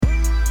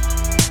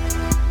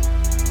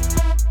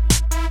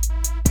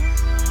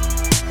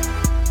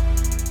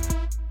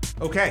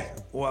Okay,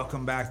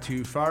 welcome back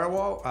to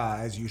Firewall.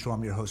 As usual,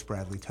 I'm your host,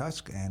 Bradley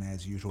Tusk, and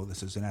as usual,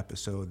 this is an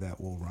episode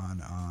that will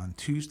run on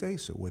Tuesday.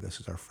 So with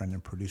us is our friend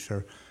and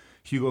producer,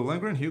 Hugo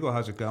Lindgren. Hugo,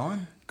 how's it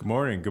going? Good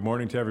morning. Good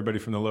morning to everybody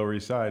from the Lower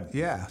East Side.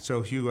 Yeah,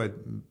 so Hugo had,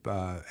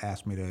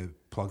 asked me to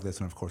plug this,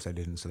 and of course I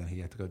didn't, so then he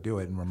had to go do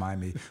it and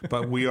remind me.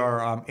 But we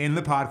are in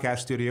the podcast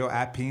studio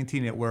at P&T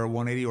Knitwear,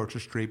 180 Orchard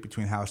Street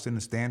between Houston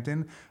and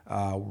Stanton.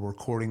 We're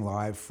recording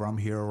live from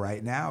here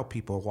right now.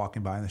 People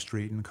walking by in the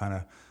street and kind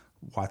of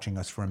watching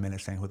us for a minute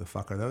saying, who the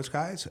fuck are those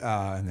guys?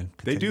 And then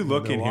they do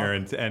look in here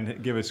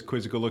and give us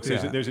quizzical looks.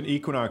 Yeah. There's an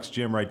Equinox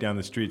gym right down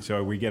the street,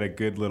 so we get a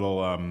good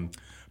little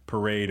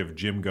parade of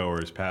gym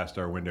goers past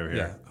our window here.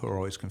 Yeah, who are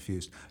always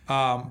confused.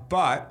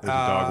 But there's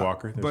a dog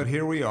walker. But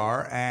here we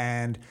are,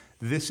 and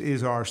this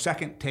is our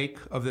second take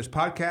of this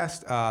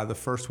podcast. The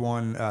first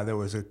one, there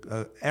was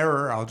a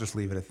error. I'll just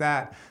leave it at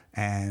that.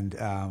 And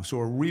so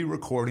we're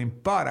re-recording.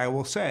 But I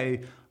will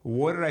say,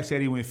 what did I say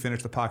to you when we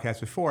finished the podcast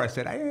before? I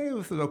said, hey,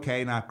 this was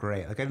okay, not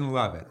great. Like, I didn't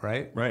love it,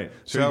 right? Right.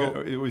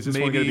 So was this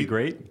one going to be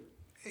great?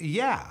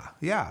 Yeah.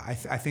 I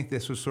think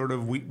this was sort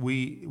of,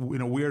 we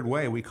in a weird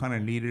way, we kind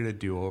of needed a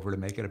do-over to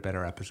make it a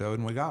better episode,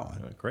 and we got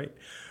one. Great.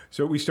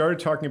 So we started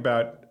talking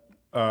about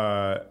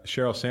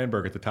Sheryl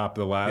Sandberg at the top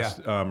of the last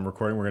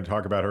recording. We're going to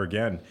talk about her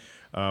again,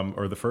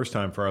 or the first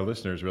time for our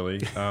listeners, really.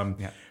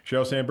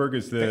 Sheryl Sandberg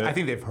is I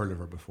think they've heard of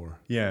her before.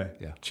 Yeah.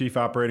 Chief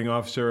Operating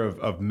Officer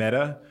of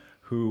Meta,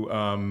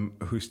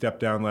 who stepped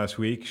down last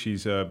week.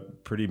 She's a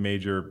pretty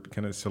major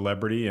kind of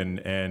celebrity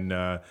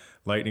and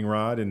lightning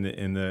rod in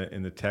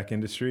the tech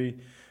industry.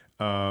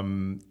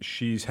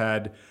 She's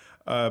had,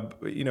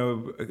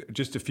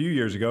 just a few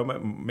years ago,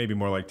 maybe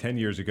more like 10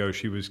 years ago,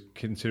 she was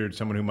considered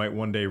someone who might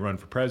one day run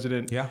for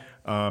president. Yeah.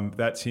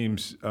 That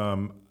seems, I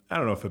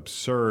don't know if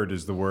absurd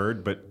is the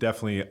word, but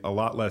definitely a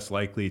lot less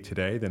likely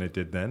today than it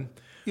did then.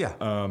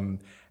 Yeah.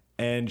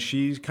 And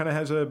she kind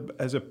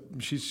of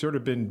she's sort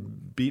of been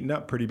beaten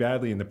up pretty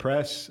badly in the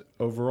press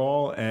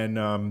overall. And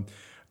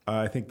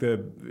I think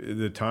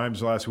the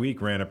Times last week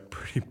ran a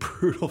pretty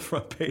brutal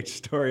front page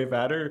story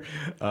about her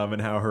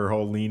and how her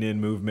whole lean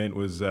in movement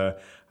was, they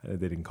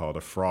didn't call it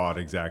a fraud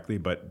exactly,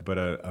 but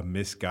a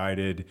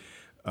misguided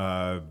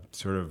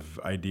sort of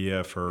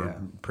idea for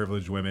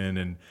privileged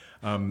women.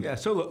 And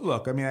so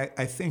look, I mean,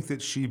 I think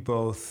that she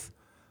both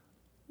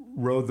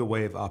rode the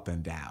wave up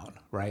and down,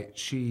 right?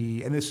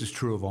 And this is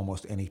true of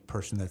almost any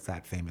person that's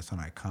that famous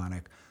and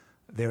iconic.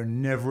 They're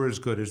never as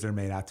good as they're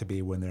made out to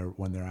be when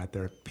they're at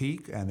their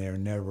peak, and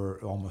they're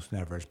almost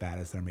never as bad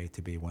as they're made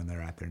to be when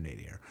they're at their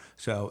nadir.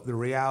 So the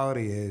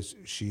reality is,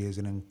 she is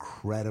an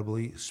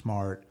incredibly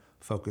smart,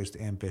 focused,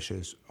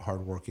 ambitious,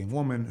 hardworking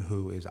woman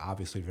who is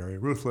obviously very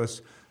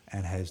ruthless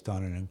and has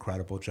done an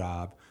incredible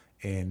job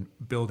in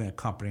building a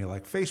company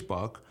like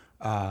Facebook,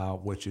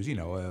 which is,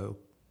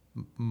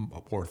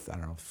 worth, I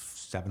don't know,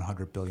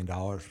 $700 billion,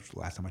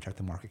 last time I checked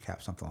the market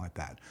cap, something like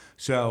that.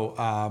 So,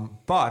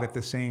 but at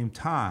the same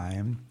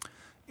time,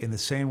 in the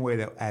same way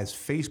that as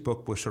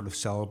Facebook was sort of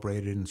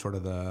celebrated in sort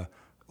of the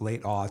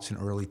late aughts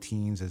and early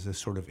teens as this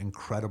sort of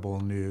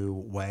incredible new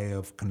way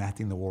of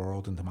connecting the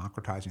world and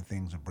democratizing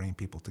things and bringing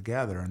people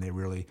together, and they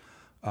really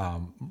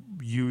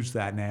used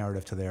that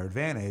narrative to their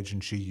advantage,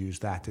 and she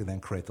used that to then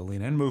create the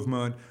Lean In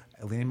movement.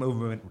 Lean In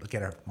movement, I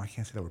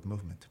can't say that word,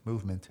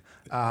 movement.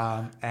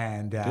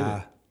 And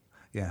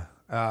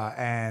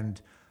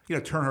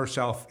turn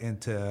herself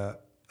into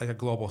like a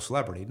global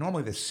celebrity.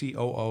 Normally the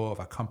COO of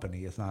a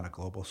company is not a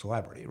global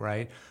celebrity,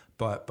 right?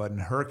 But in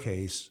her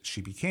case,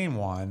 she became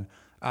one.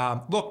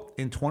 Look,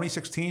 in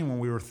 2016, when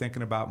we were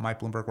thinking about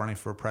Mike Bloomberg running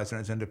for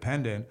president as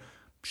independent,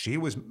 she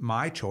was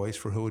my choice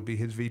for who would be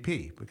his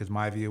VP, because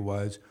my view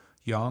was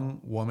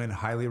young woman,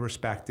 highly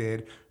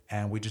respected,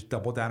 and we just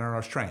doubled down on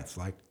our strengths,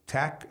 like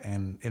tech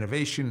and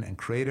innovation and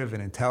creative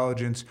and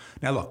intelligence.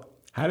 Now, look.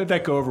 How did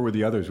that go over with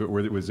the others?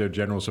 Was there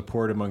general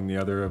support among the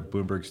other of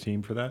Bloomberg's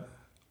team for that?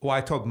 Well,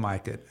 I told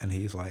Mike it, and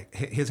he's like,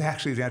 his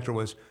answer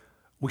was,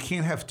 we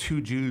can't have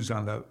two Jews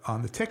on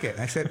the ticket.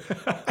 And I said,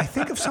 I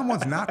think if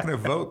someone's not going to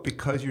vote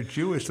because you're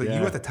Jewish, you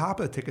at the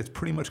top of the ticket is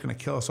pretty much going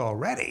to kill us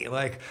already.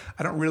 Like,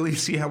 I don't really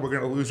see how we're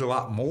going to lose a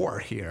lot more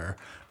here.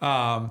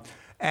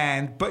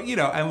 And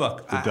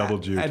look, the double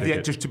Jew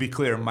ticket. Just to be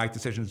clear, Mike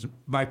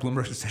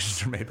Bloomberg's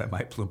decisions are made by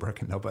Mike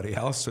Bloomberg and nobody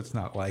else. So it's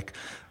not like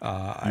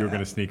you were going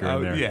to sneak her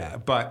in there. Yeah,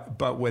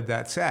 but with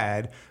that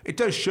said, it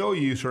does show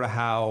you sort of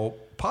how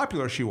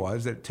popular she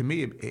was. That to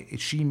me,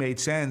 she made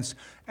sense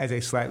as a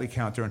slightly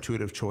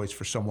counterintuitive choice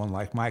for someone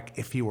like Mike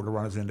if he were to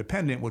run as an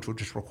independent, which would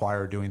just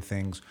require doing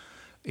things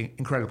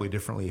incredibly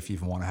differently if you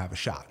even want to have a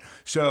shot.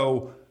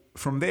 So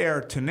from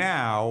there to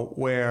now,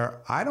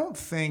 where I don't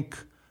think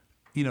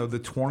the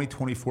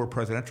 2024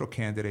 presidential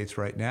candidates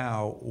right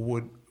now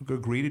would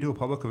agree to do a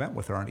public event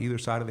with her on either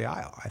side of the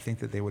aisle. I think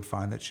that they would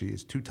find that she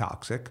is too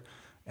toxic.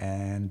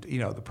 And,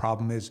 the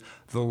problem is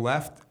the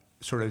left,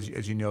 sort of,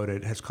 as you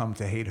noted, has come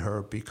to hate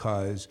her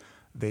because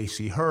they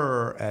see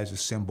her as a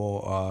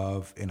symbol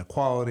of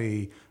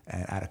inequality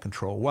and out of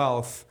control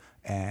wealth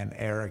and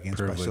arrogance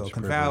by Privilege,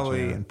 Silicon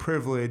Valley yeah. and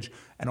privilege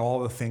and all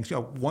the things.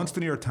 Once the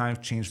New York Times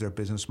changed their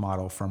business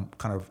model from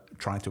kind of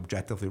trying to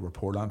objectively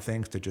report on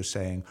things to just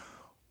saying,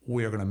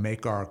 we are going to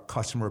make our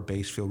customer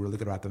base feel really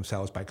good about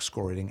themselves by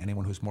excoriating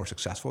anyone who's more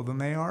successful than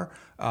they are,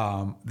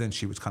 then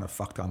she was kind of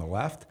fucked on the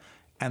left.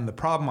 And the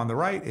problem on the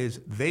right is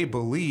they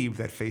believe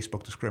that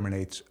Facebook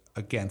discriminates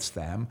against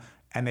them,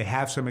 and they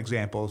have some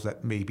examples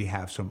that maybe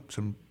have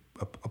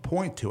a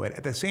point to it.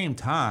 At the same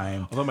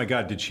time... Although, my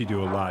God, did she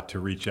do a lot to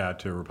reach out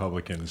to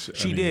Republicans?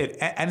 She did.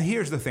 And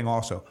here's the thing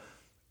also.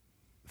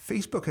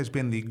 Facebook has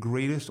been the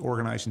greatest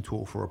organizing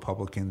tool for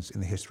Republicans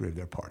in the history of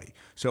their party.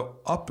 So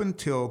up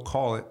until,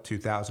 call it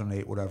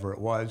 2008, whatever it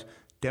was,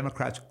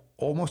 Democrats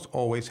almost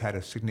always had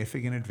a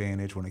significant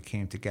advantage when it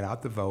came to get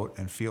out the vote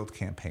and field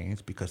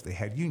campaigns because they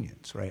had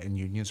unions, right? And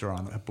unions are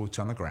boots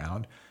on the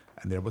ground,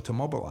 and they're able to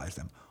mobilize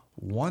them.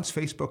 Once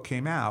Facebook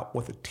came out,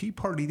 what the Tea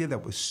Party did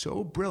that was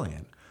so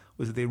brilliant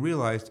was that they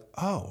realized,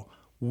 oh,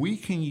 we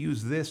can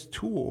use this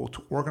tool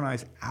to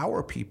organize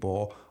our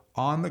people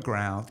on the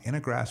ground in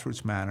a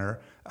grassroots manner,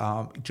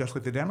 just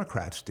like the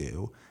Democrats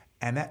do.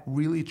 And that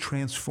really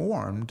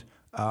transformed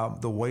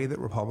the way that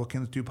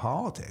Republicans do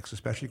politics,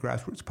 especially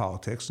grassroots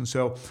politics. And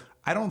so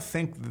I don't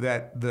think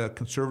that the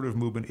conservative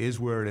movement is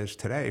where it is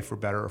today, for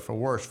better or for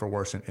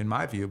worse in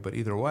my view, but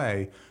either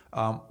way,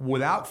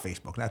 without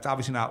Facebook. That's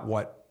obviously not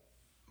what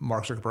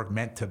Mark Zuckerberg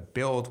meant to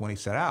build when he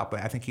set out,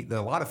 but I think there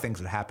are a lot of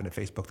things that happened at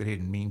Facebook that he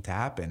didn't mean to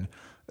happen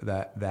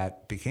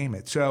that became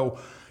it. So,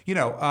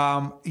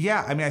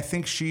 I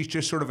think she's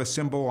just sort of a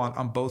symbol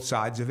on both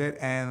sides of it.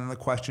 And the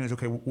question is,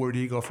 okay, where do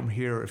you go from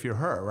here if you're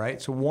her,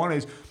 right? So one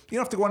is, you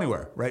don't have to go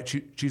anywhere, right?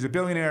 She's a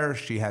billionaire.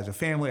 She has a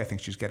family. I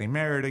think she's getting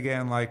married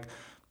again.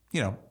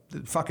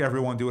 Fuck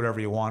everyone, do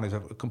whatever you want is a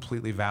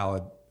completely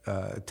valid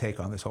take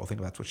on this whole thing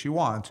if that's what she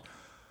wants.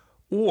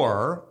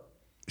 Or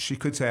she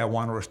could say, I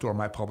want to restore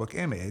my public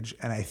image.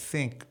 And I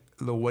think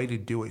the way to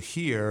do it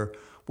here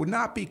would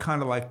not be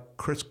kind of like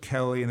Chris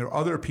Kelly, and there are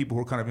other people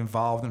who are kind of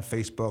involved in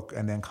Facebook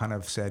and then kind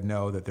of said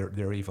no, that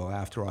they're evil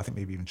after all. I think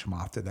maybe even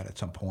Chamath did that at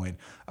some point.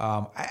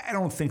 I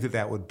don't think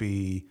that would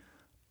be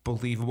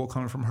believable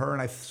coming from her,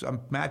 and I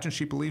imagine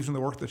she believes in the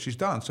work that she's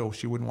done, so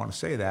she wouldn't want to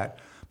say that.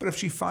 But if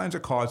she finds a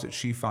cause that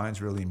she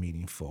finds really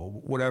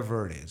meaningful,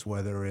 whatever it is,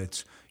 whether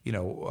it's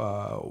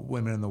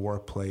women in the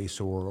workplace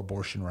or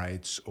abortion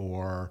rights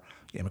or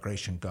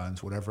immigration,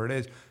 guns, whatever it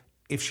is,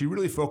 if she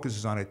really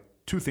focuses on it,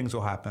 two things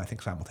will happen, I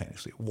think,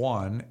 simultaneously.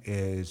 One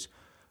is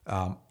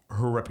her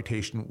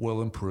reputation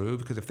will improve,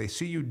 because if they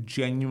see you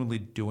genuinely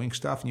doing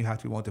stuff, and you have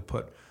to be willing to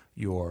put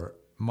your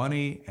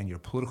money and your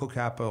political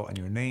capital and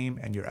your name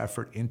and your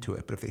effort into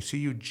it, but if they see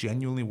you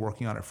genuinely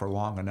working on it for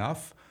long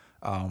enough,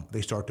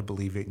 they start to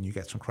believe it and you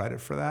get some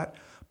credit for that.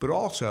 But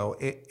also,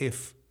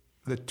 if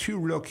the two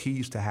real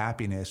keys to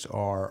happiness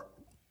are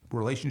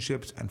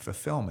relationships and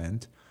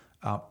fulfillment,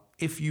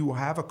 if you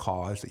have a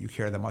cause that you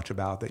care that much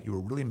about, that you are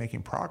really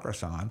making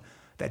progress on,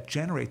 that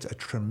generates a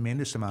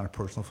tremendous amount of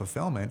personal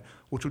fulfillment,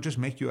 which will just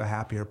make you a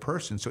happier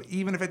person. So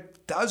even if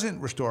it doesn't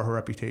restore her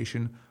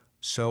reputation,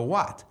 so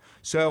what?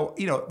 So,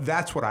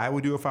 that's what I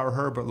would do if I were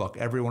her. But look,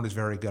 everyone is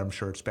very good, I'm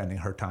sure, at spending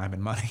her time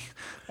and money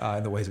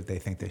in the ways that they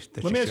think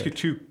that Let me ask you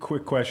two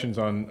quick questions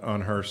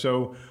on her.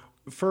 So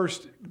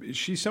first,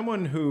 she's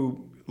someone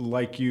who,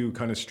 like you,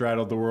 kind of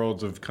straddled the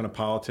worlds of kind of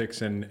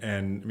politics and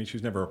I mean, she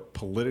was never a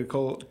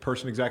political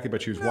person exactly,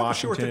 but she was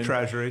Washington. She worked at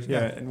Treasury.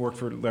 Yeah, and worked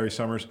for Larry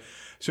Summers.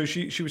 So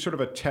she was sort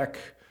of a tech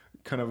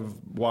kind of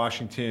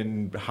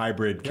Washington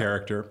hybrid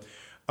character.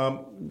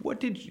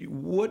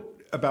 What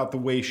about the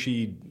way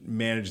she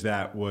managed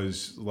that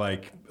was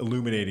like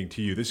illuminating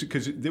to you? This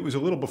because it was a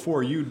little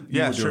before you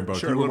were doing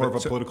both. You were more of a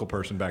political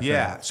person back then.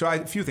 Yeah. So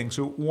a few things.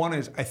 So one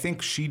is, I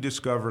think she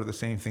discovered the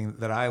same thing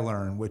that I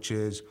learned, which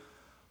is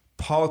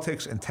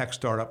politics and tech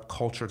startup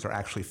cultures are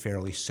actually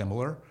fairly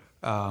similar,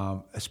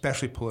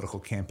 especially political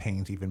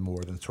campaigns, even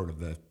more than sort of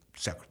the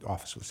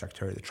Office of the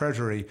Secretary of the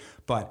Treasury.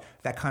 But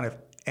that kind of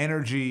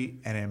energy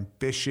and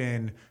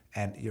ambition,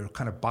 and you're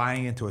kind of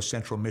buying into a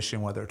central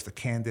mission, whether it's the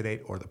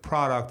candidate or the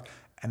product,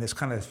 and this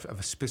kind of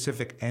a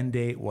specific end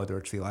date, whether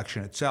it's the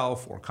election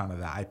itself or kind of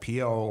the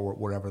IPO or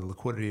whatever the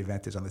liquidity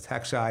event is on the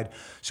tech side.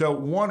 So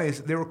one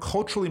is, they were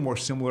culturally more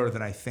similar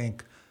than I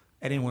think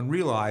anyone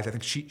realized. I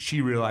think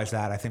she realized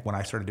that. I think when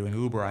I started doing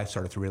Uber, I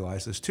started to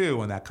realize this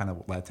too, and that kind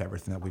of led to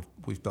everything that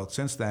we've built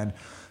since then.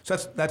 So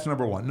that's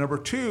number one. Number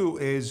two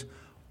is,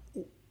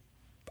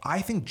 I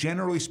think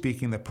generally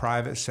speaking, the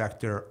private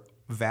sector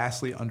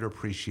vastly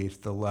underappreciates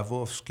the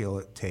level of skill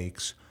it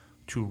takes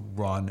to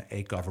run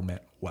a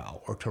government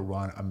well, or to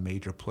run a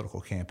major political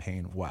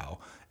campaign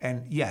well.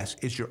 And yes,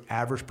 is your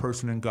average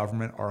person in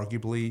government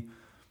arguably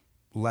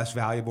less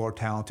valuable or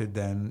talented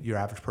than your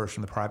average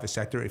person in the private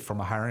sector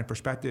from a hiring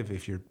perspective,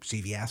 if you're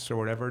CVS or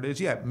whatever it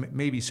is? Yeah,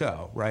 maybe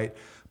so, right?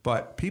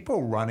 But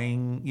people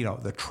running,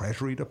 the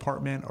Treasury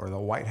Department or the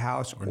White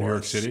House or New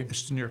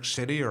York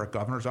City or a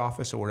governor's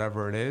office or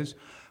whatever it is,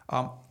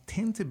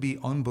 tend to be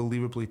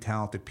unbelievably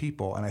talented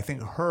people. And I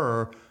think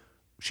her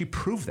she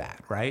proved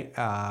that, right,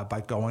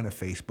 by going to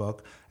Facebook.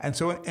 And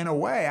so in a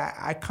way,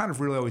 I kind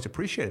of really always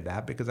appreciated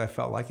that because I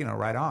felt like,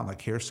 right on,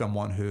 like here's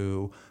someone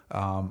who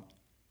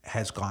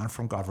has gone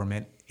from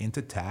government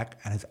into tech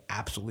and has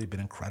absolutely been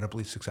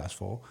incredibly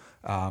successful.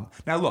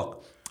 Now,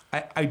 look,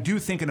 I do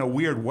think in a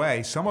weird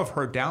way, some of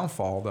her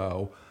downfall,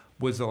 though,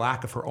 was the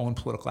lack of her own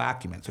political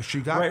acumen. So she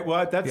got... Right,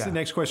 well, that's the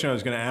next question I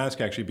was going to ask,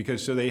 actually,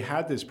 because so they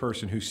had this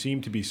person who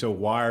seemed to be so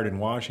wired in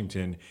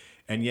Washington,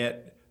 and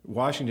yet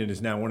Washington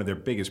is now one of their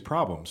biggest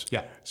problems.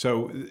 Yeah.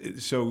 So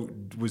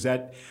was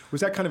that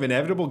kind of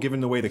inevitable given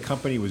the way the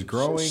company was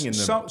growing? And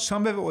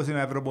some of it was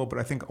inevitable, but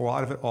I think a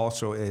lot of it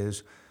also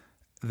is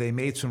they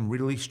made some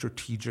really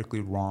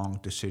strategically wrong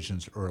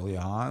decisions early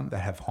on that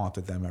have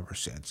haunted them ever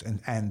since.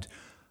 And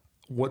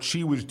what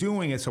she was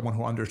doing as someone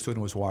who understood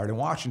and was wired in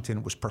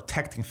Washington was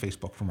protecting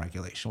Facebook from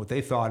regulation. What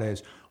they thought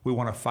is, we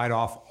want to fight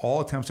off all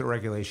attempts at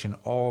regulation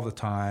all the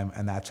time,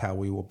 and that's how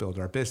we will build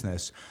our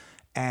business.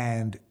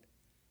 And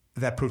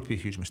that proved to be a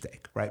huge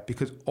mistake, right?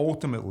 Because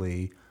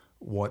ultimately,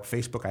 what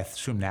Facebook, I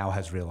assume now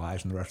has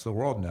realized, and the rest of the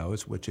world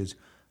knows, which is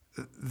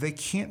they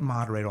can't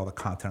moderate all the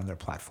content on their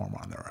platform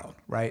on their own,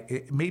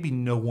 right? Maybe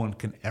no one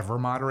can ever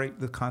moderate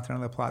the content on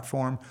their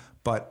platform,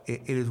 but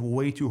it is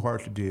way too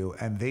hard to do.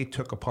 And they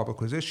took a public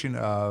position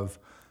of,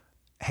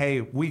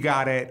 hey, we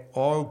got it.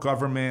 All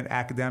government,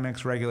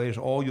 academics, regulators,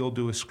 all you'll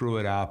do is screw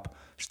it up.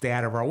 Stay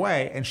out of our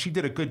way. And she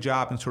did a good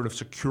job in sort of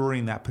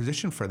securing that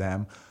position for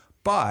them.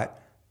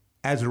 But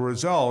as a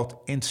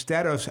result,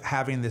 instead of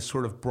having this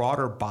sort of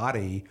broader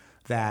body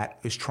that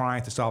is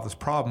trying to solve this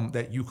problem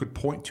that you could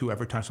point to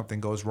every time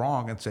something goes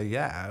wrong and say,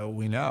 yeah,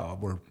 we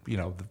know,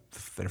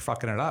 they're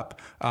fucking it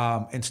up.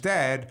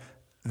 Instead,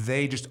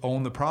 they just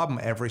own the problem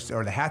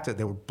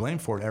they were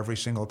blamed for it every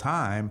single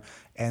time.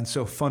 And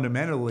so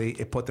fundamentally,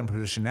 it put them in a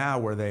position now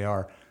where they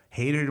are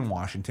hated in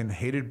Washington,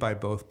 hated by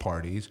both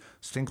parties,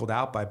 singled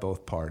out by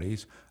both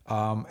parties.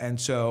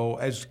 And so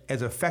as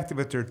effective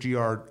as their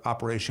GR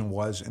operation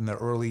was in the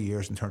early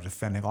years in terms of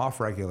fending off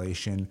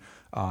regulation,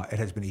 it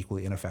has been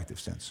equally ineffective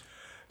since.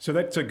 So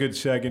that's a good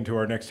seg into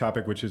our next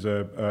topic, which is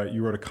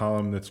you wrote a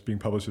column that's being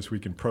published this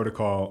week in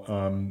Protocol.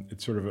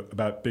 It's sort of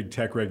about big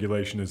tech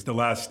regulation as the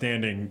last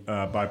standing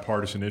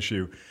bipartisan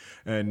issue.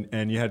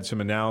 And you had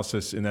some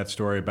analysis in that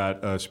story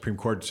about a Supreme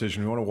Court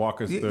decision. You want to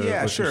walk us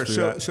through sure.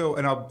 that? So,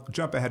 and I'll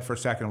jump ahead for a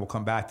second. We'll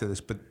come back to this,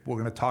 but we're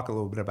going to talk a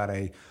little bit about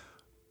a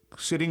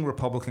sitting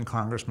Republican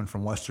congressman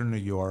from Western New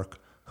York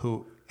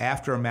who,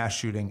 after a mass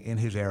shooting in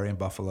his area in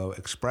Buffalo,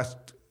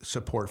 expressed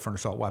support for an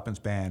assault weapons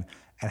ban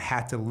and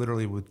had to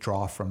literally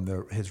withdraw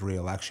from his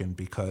reelection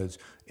because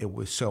it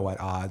was so at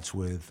odds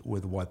with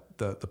what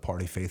the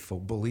party faithful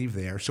believe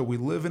there. So we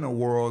live in a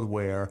world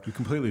where... You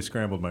completely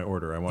scrambled my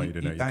order. I want you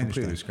to know. You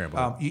completely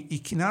scrambled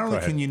it. Not only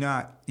can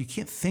you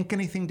can't think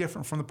anything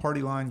different from the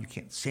party line, you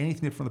can't say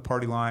anything different from the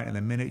party line, and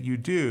the minute you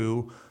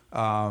do,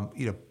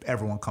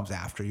 everyone comes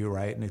after you,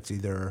 right? And it's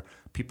either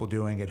people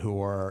doing it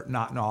who are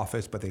not in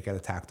office, but they get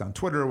attacked on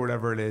Twitter or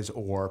whatever it is,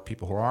 or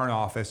people who are in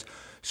office.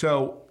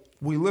 So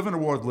we live in a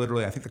world,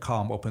 literally, I think the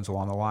column opens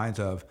along the lines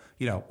of,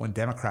 when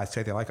Democrats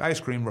say they like ice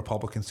cream,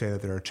 Republicans say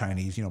that there are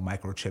Chinese,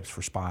 microchips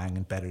for spying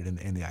embedded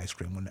in the ice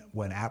cream.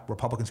 When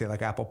Republicans say they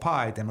like apple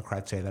pie,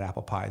 Democrats say that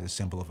apple pie is a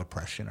symbol of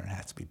oppression and it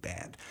has to be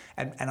banned.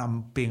 And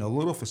I'm being a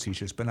little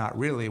facetious, but not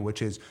really,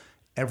 which is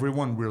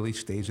everyone really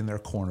stays in their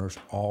corners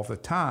all the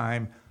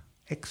time,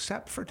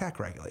 except for tech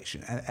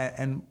regulation.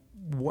 And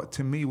what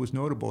to me was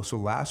notable, so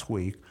last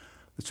week,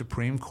 the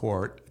Supreme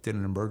Court did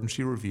an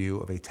emergency review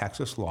of a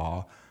Texas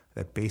law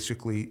that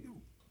basically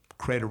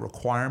created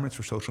requirements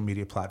for social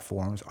media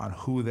platforms on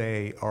who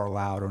they are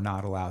allowed or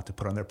not allowed to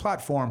put on their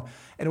platform.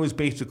 And it was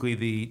basically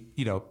the,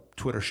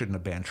 Twitter shouldn't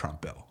have banned Trump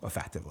bill,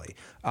 effectively.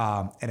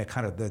 And it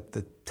kind of,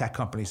 the tech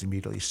companies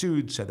immediately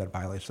sued, said that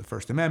violates the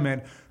First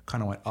Amendment,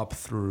 kind of went up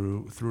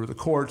through the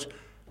courts,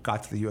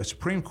 got to the U.S.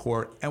 Supreme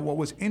Court. And what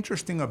was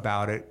interesting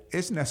about it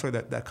isn't necessarily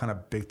that kind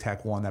of big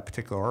tech won that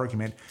particular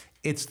argument.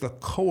 It's the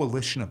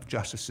coalition of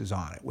justices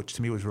on it, which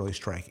to me was really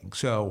striking.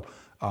 So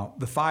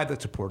the five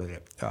that supported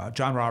it,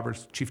 John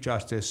Roberts, Chief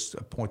Justice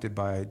appointed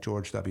by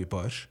George W.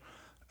 Bush,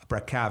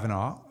 Brett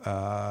Kavanaugh,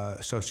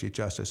 Associate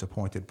Justice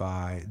appointed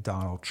by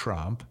Donald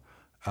Trump,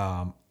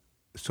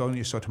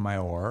 Sonia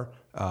Sotomayor,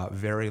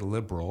 very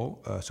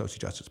liberal,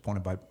 Associate Justice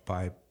appointed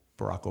by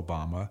Barack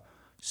Obama,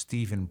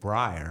 Stephen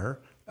Breyer,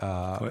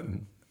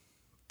 Clinton,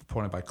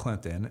 appointed by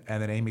Clinton,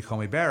 and then Amy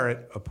Coney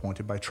Barrett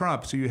appointed by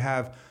Trump. So you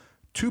have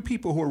two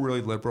people who are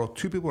really liberal,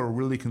 two people who are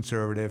really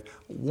conservative,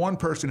 one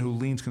person who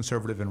leans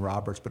conservative in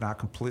Roberts, but not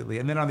completely.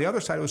 And then on the other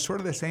side, it was sort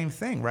of the same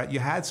thing, right? You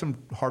had some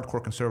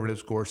hardcore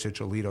conservatives, Gorsuch,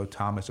 Alito,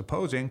 Thomas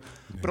opposing,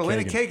 but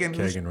Elena Kagan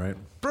was right?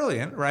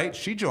 Brilliant, right?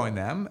 She joined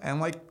them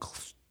and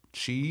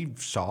she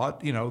saw it,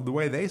 the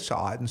way they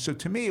saw it. And so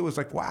to me, it was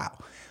like, wow,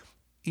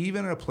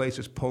 even in a place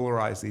as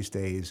polarized these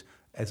days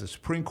as the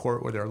Supreme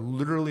Court, where they're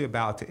literally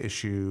about to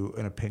issue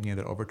an opinion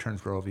that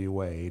overturns Roe v.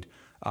 Wade,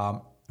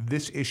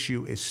 this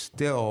issue is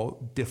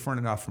still different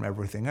enough from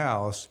everything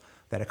else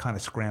that it kind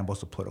of scrambles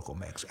the political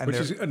mix. And which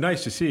is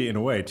nice to see in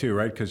a way too,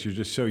 right? Because you're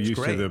just so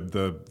used to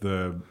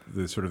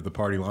the sort of the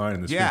party line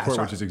in the Supreme Court,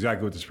 which is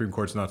exactly what the Supreme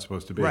Court's not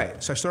supposed to be.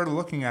 Right. So I started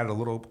looking at it a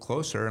little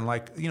closer, and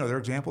there are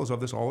examples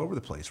of this all over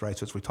the place, right?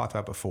 So as we talked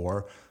about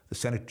before, the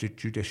Senate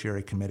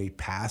Judiciary Committee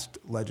passed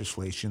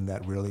legislation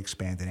that really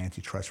expanded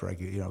antitrust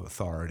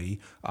authority.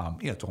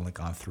 It's only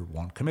gone through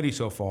one committee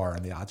so far,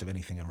 and the odds of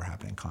anything ever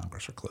happening in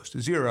Congress are close to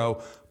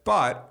zero.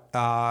 But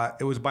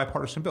it was a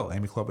bipartisan bill.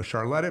 Amy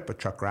Klobuchar led it, but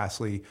Chuck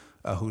Grassley,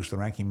 who's the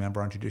ranking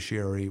member on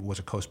Judiciary, was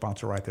a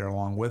co-sponsor right there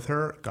along with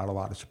her, got a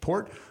lot of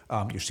support.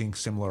 You're seeing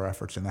similar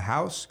efforts in the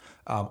House.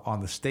 On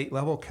the state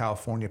level,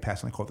 California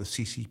passed something called the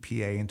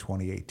CCPA in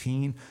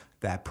 2018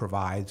 that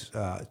provides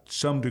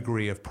some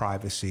degree of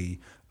privacy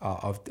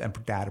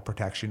and data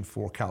protection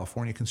for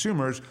California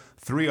consumers.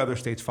 3 other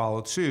states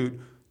followed suit,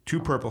 2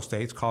 purple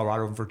states,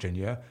 Colorado and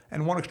Virginia,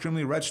 and 1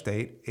 extremely red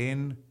state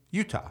in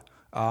Utah.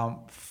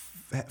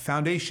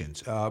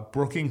 Foundations,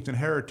 Brookings and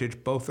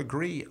Heritage both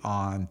agree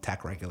on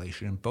tech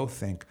regulation and both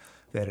think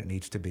that it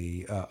needs to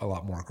be a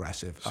lot more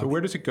aggressive. So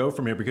where does it go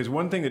from here? Because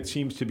one thing that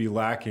seems to be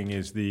lacking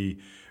is the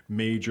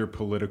major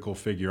political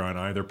figure on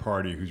either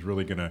party who's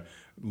really going to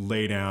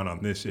lay down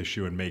on this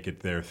issue and make it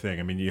their thing.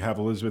 I mean, you have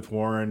Elizabeth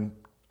Warren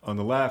on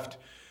the left.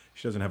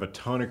 She doesn't have a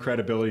ton of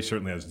credibility.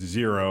 Certainly has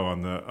 0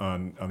 on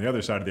the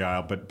other side of the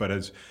aisle, but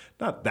has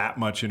not that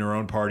much in her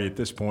own party at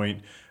this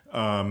point.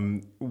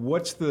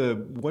 What's going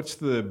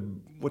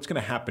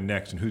to happen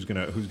next, and who's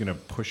going to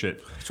push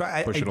it? So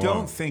I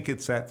don't think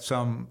it's that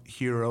some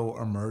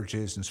hero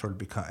emerges and sort of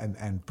become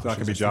and pushes. It's not going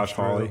to be Josh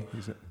Hawley.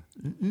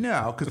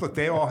 No, because look,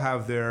 they all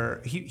have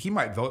their. He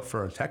might vote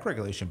for a tech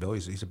regulation bill.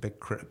 He's a big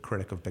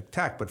critic of big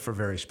tech, but for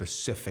very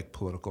specific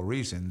political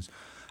reasons.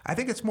 I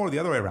think it's more the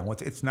other way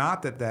around. It's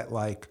not that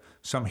like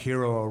some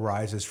hero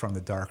arises from the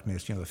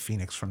darkness, the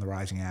phoenix from the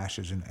rising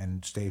ashes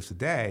and saves the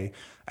day.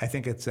 I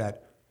think it's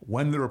that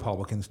when the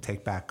Republicans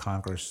take back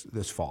Congress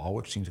this fall,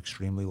 which seems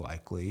extremely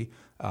likely,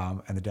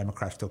 and the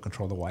Democrats still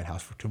control the White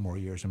House for 2 more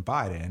years in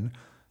Biden,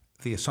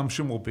 the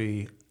assumption will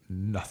be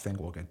nothing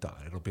will get done.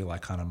 It'll be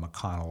like kind of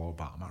McConnell,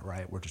 Obama,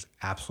 right? Where just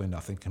absolutely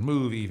nothing can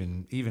move.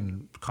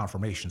 Even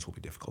confirmations will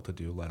be difficult to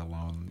do, let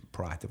alone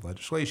proactive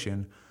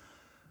legislation.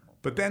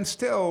 But then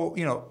still,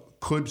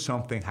 could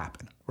something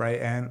happen, right?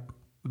 And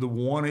the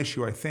one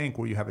issue, I think,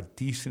 where you have a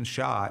decent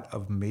shot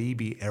of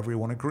maybe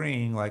everyone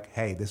agreeing, like,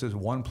 hey, this is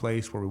one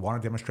place where we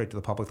want to demonstrate to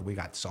the public that we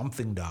got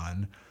something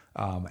done,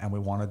 and we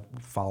want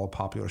to follow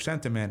popular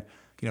sentiment,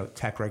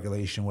 tech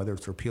regulation, whether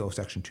it's the repeal of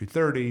Section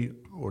 230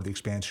 or the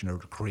expansion or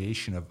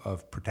creation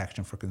of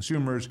protection for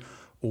consumers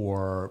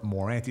or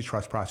more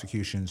antitrust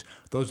prosecutions.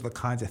 Those are the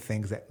kinds of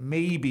things that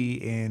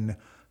maybe in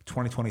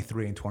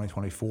 2023 and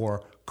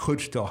 2024 could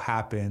still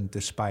happen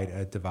despite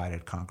a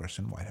divided Congress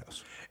and White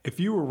House. If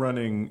you were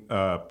running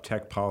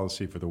tech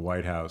policy for the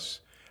White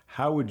House,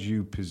 how would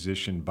you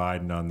position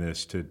Biden on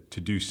this to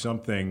do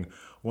something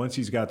once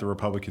he's got the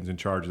Republicans in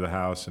charge of the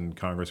House and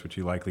Congress, which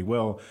he likely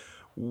will?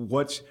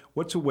 What's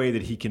a way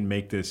that he can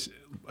make this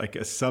like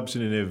a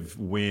substantive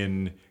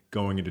win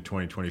going into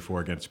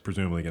 2024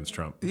 presumably against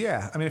Trump?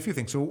 Yeah, I mean, a few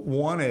things. So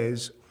one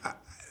is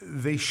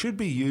they should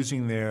be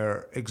using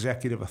their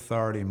executive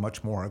authority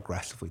much more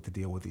aggressively to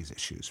deal with these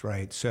issues,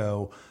 right?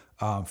 So,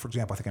 for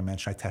example, I think I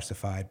mentioned I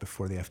testified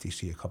before the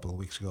FTC a couple of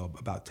weeks ago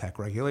about tech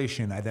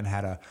regulation. I then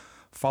had a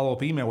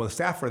follow-up email with a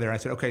staffer there. I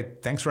said, okay,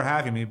 thanks for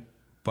having me,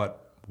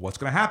 but what's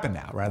going to happen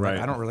now, right? Like,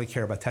 I don't really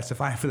care about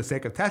testifying for the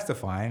sake of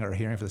testifying or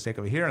hearing for the sake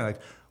of a hearing. Like,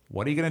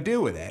 what are you going to do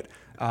with it?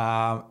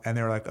 And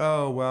they were like,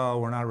 oh,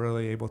 well, we're not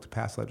really able to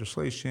pass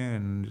legislation,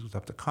 and it was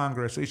up to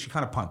Congress. So she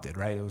kind of punted,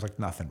 right? It was like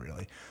nothing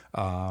really.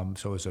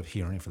 So it was a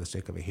hearing for the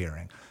sake of a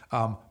hearing.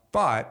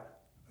 But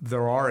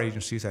there are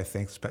agencies, I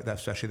think,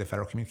 especially the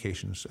Federal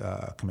Communications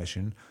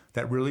Commission,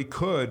 that really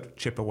could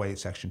chip away at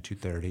Section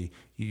 230.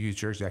 You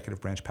use your executive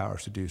branch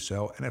powers to do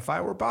so. And if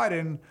I were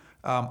Biden,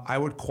 I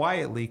would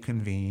quietly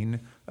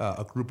convene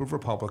a group of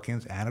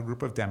Republicans and a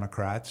group of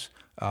Democrats,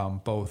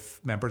 both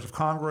members of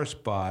Congress,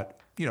 but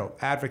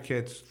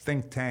advocates,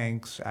 think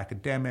tanks,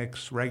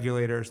 academics,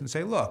 regulators, and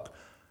say, look,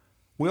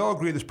 we all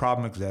agree this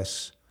problem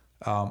exists.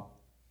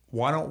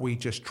 Why don't we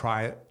just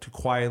try to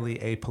quietly,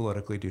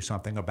 apolitically do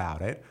something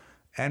about it?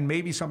 And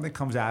maybe something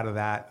comes out of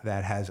that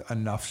has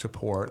enough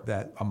support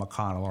that a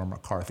McConnell or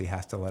McCarthy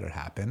has to let it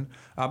happen.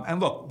 And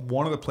look,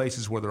 one of the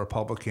places where the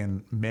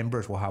Republican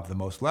members will have the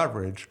most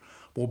leverage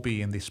will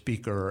be in the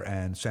Speaker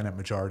and Senate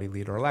Majority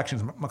Leader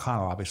elections.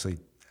 McConnell obviously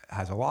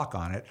has a lock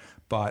on it.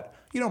 But,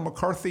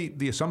 McCarthy,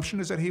 the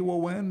assumption is that he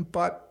will win,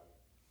 but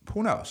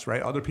who knows,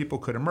 right? Other people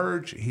could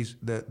emerge.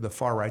 The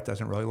far right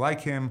doesn't really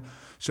like him.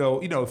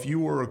 So, if you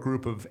were a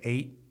group of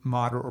 8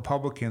 moderate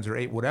Republicans or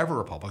 8 whatever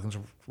Republicans,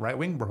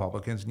 right-wing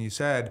Republicans, and you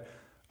said,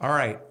 all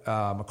right,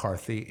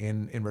 McCarthy,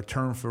 in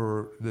return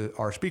for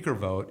our Speaker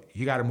vote,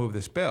 you got to move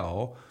this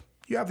bill,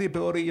 you have the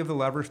ability, you have the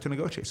leverage to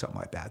negotiate something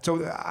like that.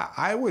 So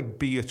I would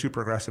be a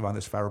super aggressive on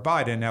this if I were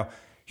Biden. Now,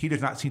 he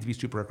does not seem to be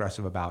super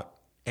aggressive about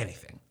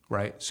anything,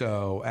 right?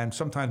 So, and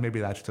sometimes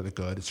maybe that's to the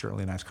good. It's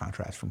certainly a nice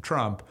contrast from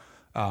Trump.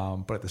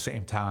 But at the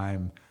same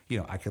time,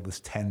 I could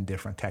list 10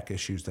 different tech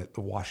issues that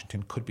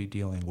Washington could be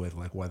dealing with,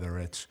 like whether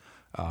it's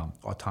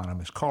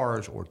autonomous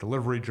cars or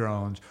delivery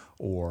drones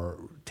or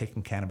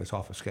taking cannabis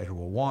off of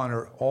Schedule 1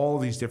 or all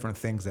these different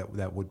things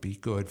that would be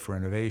good for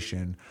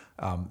innovation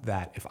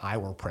that if I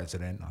were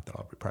president, not that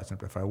I'll be president,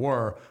 but if I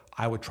were,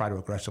 I would try to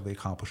aggressively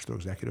accomplish through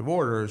executive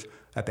orders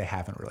that they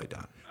haven't really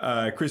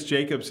done. Chris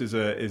Jacobs is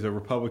a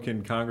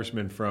Republican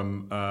congressman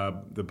from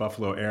the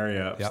Buffalo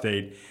area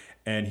upstate,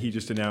 and he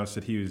just announced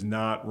that he was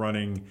not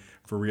running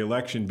for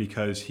re-election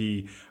because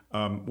he,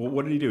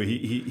 what did he do?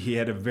 He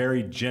had a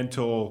very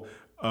gentle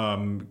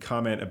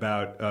comment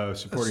about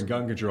supporting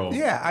gun control.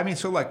 Yeah, I mean,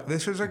 so like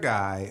this is a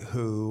guy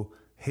who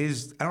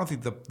I don't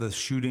think the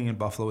shooting in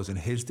Buffalo was in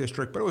his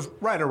district, but it was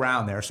right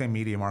around there, same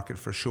media market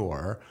for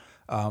sure.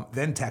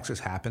 Then Texas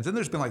happens, and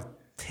there's been like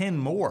 10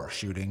 more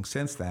shootings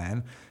since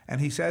then.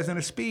 And he says in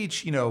a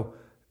speech,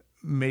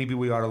 maybe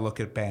we ought to look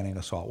at banning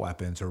assault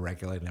weapons or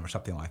regulating them or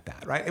something like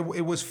that, right?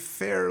 It was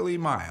fairly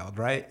mild,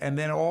 right? And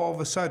then all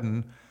of a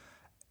sudden,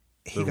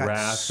 he got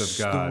wrath of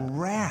God. The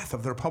wrath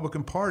of the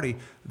Republican Party.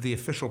 The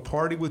official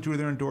party withdrew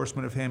their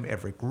endorsement of him.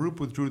 Every group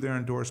withdrew their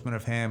endorsement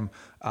of him.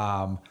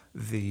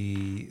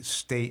 The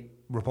state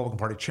Republican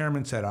Party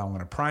chairman said, I'm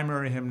going to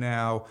primary him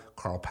now.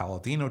 Carl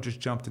Palladino just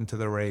jumped into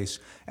the race.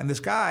 And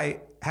this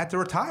guy had to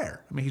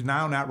retire. I mean, he's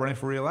now not running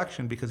for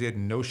re-election because he had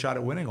no shot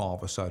at winning all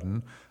of a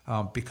sudden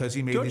because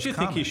he made these comments. Don't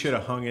you think he should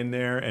have hung in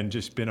there and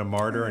just been a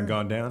martyr and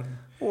gone down?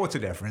 Well, what's the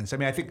difference? I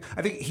mean, I think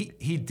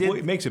he did. Well,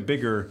 it makes it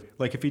bigger.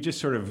 Like if he just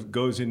sort of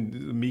goes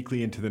in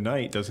meekly into the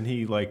night, doesn't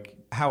he? Like,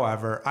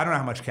 however, I don't know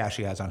how much cash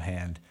he has on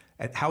hand.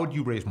 How would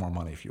you raise more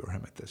money if you were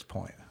him at this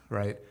point,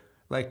 right?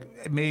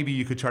 Like maybe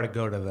you could try to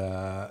go to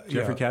the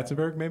Jeffrey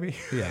Katzenberg, maybe.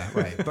 Yeah,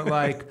 right. But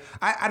like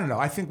I don't know.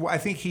 I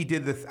think he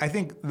did I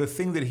think the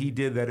thing that he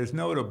did that is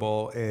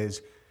notable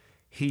is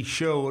he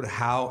showed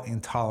how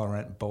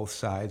intolerant both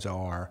sides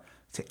are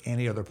to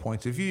any other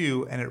points of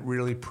view, and it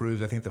really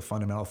proves, I think, the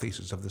fundamental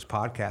thesis of this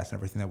podcast and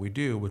everything that we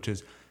do, which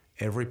is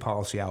every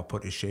policy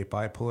output is shaped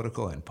by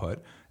political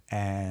input.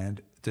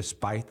 And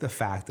despite the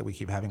fact that we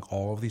keep having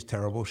all of these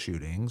terrible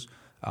shootings,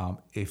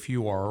 if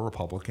you are a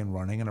Republican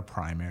running in a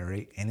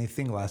primary,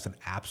 anything less than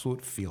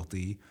absolute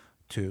fealty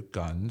to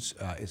guns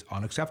is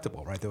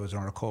unacceptable, right? There was an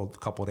article a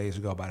couple of days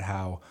ago about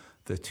how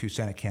the two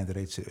Senate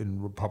candidates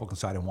in Republican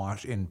side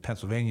in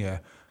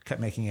Pennsylvania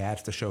kept making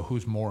ads to show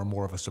who's more and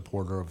more of a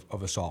supporter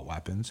of assault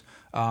weapons.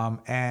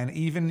 And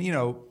even,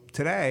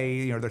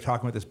 today, they're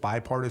talking about this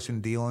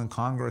bipartisan deal in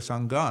Congress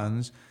on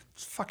guns.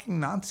 It's fucking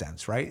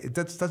nonsense, right? It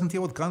doesn't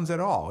deal with guns at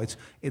all.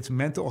 It's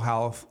mental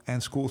health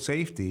and school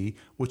safety,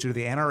 which are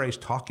the NRA's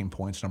talking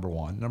points, number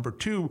one. Number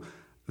two,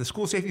 the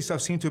school safety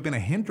stuff seems to have been a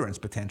hindrance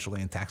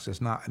potentially in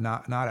Texas, not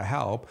a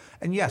help.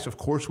 And yes, of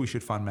course we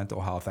should fund mental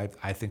health.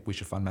 I think we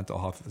should fund mental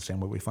health the same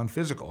way we fund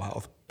physical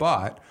health.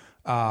 But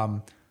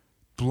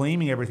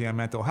blaming everything on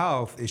mental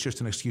health is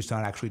just an excuse to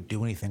not actually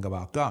do anything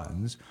about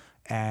guns.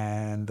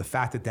 And the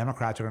fact that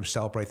Democrats are going to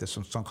celebrate this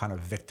as some kind of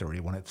victory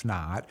when it's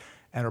not.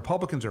 And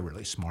Republicans are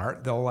really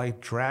smart. They'll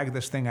drag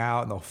this thing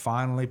out and they'll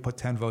finally put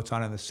 10 votes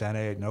on it in the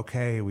Senate. And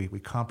okay, we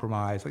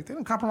compromise. They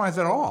didn't compromise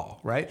at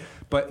all, right?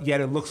 But yet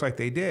it looks like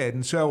they did.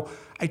 And so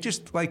I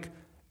just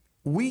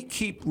we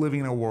keep living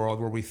in a world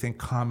where we think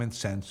common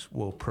sense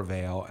will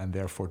prevail and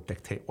therefore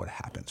dictate what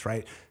happens,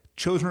 right?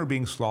 Children are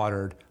being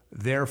slaughtered,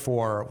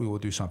 therefore we will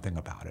do something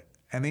about it.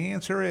 And the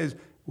answer is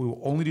we will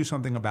only do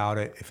something about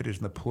it if it is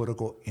in the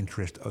political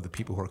interest of the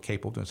people who are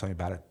capable of doing something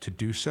about it to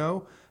do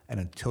so. And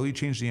until you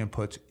change the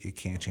inputs, you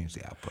can't change the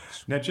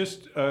outputs. Now,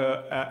 just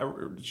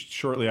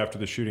shortly after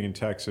the shooting in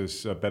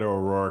Texas, Beto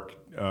O'Rourke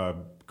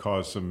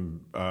caused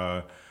some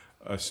a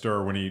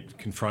stir when he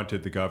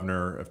confronted the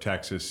governor of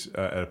Texas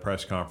at a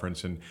press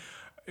conference. And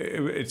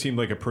it seemed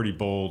like a pretty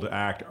bold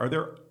act. Are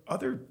there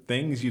other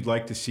things you'd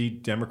like to see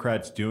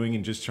Democrats doing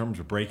in just terms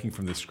of breaking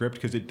from the script?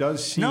 Because it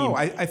does seem... No,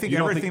 I think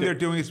everything they're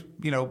doing is,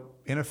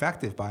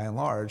 ineffective by and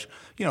large.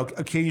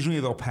 Occasionally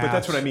they'll pass. But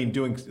that's what I mean.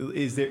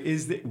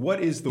 What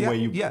is the way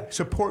you? Yeah,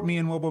 support me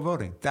in mobile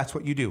voting. That's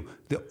what you do.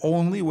 The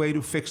only way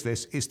to fix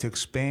this is to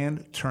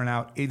expand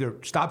turnout, either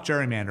stop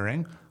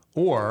gerrymandering,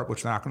 or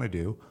which they're not going to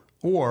do,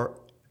 or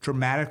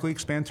dramatically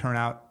expand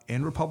turnout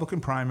in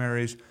Republican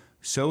primaries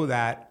so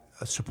that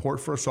support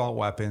for assault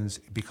weapons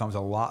becomes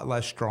a lot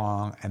less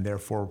strong, and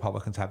therefore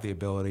Republicans have the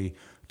ability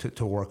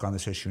to work on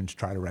this issue and to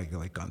try to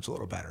regulate guns a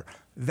little better.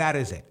 That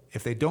is it.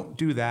 If they don't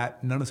do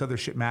that, none of this other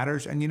shit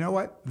matters. And you know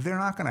what? They're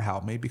not going to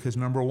help me because,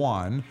 number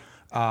one,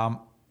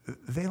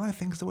 they like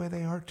things the way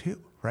they are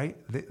too, right?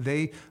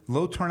 They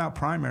low turnout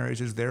primaries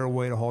is their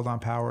way to hold on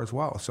power as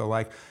well. So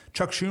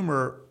Chuck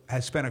Schumer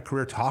has spent a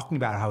career talking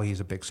about how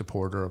he's a big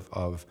supporter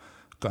of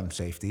gun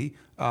safety.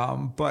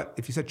 But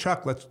if you said,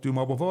 Chuck, let's do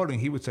mobile voting,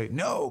 he would say,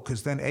 no,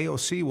 because then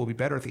AOC will be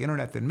better at the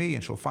internet than me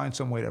and she'll find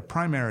some way to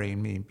primary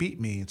me and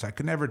beat me. And so I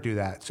could never do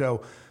that.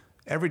 So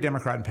every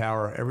Democrat in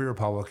power, every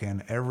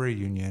Republican, every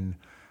union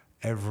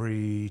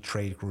every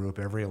trade group,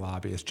 every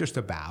lobbyist, just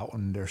about,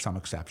 and there are some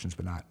exceptions,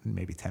 but not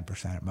maybe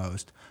 10% at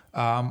most,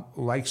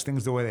 likes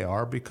things the way they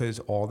are because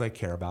all they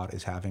care about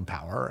is having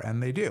power,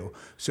 and they do.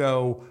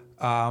 So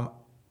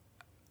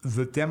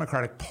the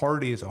Democratic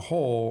Party as a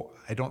whole,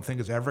 I don't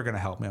think is ever going to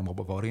help me on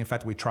mobile voting. In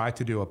fact, we tried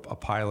to do a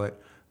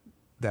pilot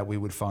that we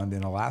would fund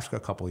in Alaska a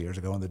couple of years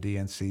ago, and the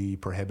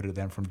DNC prohibited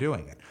them from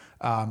doing it.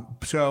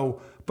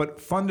 But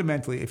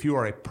fundamentally, if you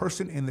are a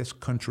person in this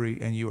country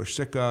and you are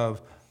sick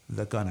of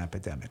the gun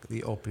epidemic,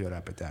 the opioid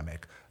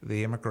epidemic,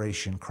 the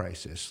immigration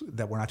crisis,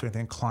 that we're not doing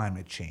anything,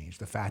 climate change,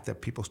 the fact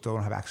that people still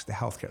don't have access to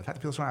healthcare, the fact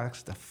that people still don't have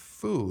access to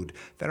food,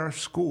 that our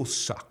schools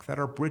suck, that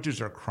our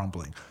bridges are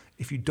crumbling.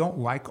 If you don't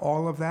like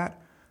all of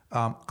that,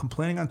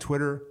 complaining on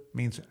Twitter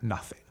means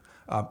nothing.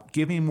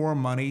 Giving more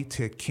money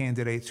to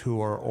candidates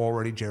who are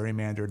already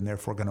gerrymandered and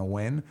therefore going to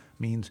win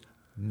means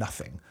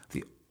nothing.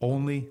 The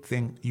only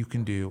thing you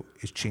can do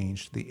is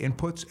change the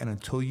inputs, and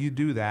until you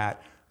do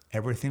that,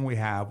 everything we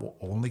have will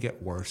only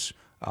get worse.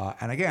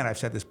 And again, I've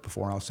said this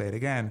before and I'll say it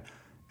again,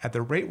 at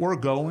the rate we're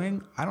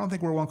going, I don't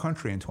think we're one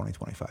country in 20,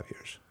 25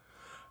 years.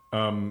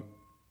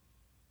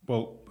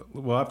 Well,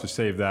 we'll have to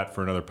save that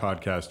for another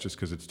podcast just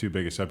because it's too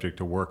big a subject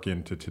to work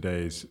into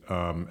today's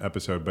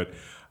episode. But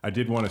I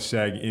did want to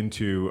seg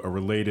into a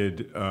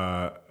related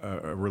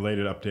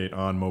update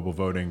on mobile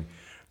voting.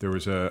 There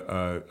was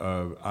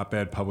a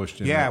op-ed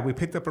published in... Yeah, we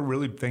picked up a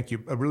really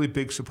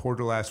big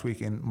supporter last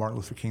week in Martin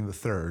Luther King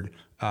III.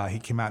 He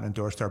came out and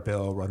endorsed our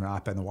bill, wrote an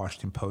op-ed in the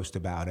Washington Post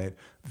about it.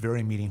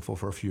 Very meaningful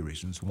for a few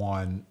reasons.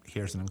 One,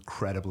 here's an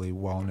incredibly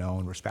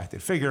well-known,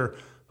 respected figure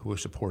who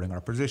is supporting our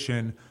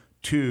position.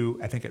 Two,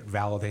 I think it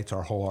validates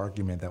our whole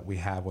argument that we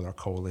have with our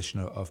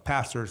coalition of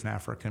pastors and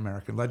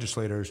African-American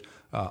legislators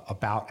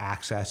about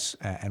access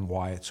and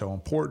why it's so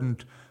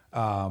important.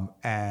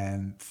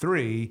 And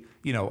three,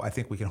 I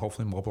think we can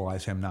hopefully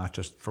mobilize him not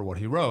just for what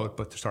he wrote,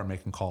 but to start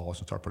making calls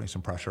and start putting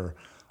some pressure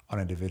on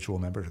individual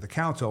members of the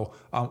council.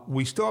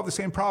 We still have the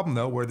same problem,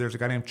 though, where there's a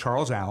guy named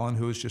Charles Allen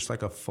who is just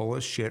like a full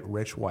of shit,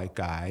 rich white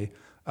guy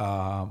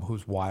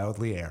who's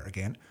wildly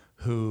arrogant,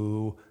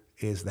 who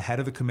is the head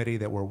of the committee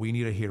where we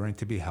need a hearing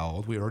to be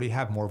held. We already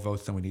have more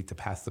votes than we need to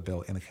pass the bill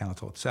in the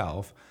council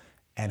itself,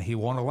 and he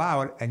won't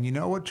allow it. And you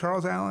know what,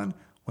 Charles Allen?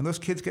 When those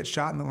kids get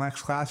shot in the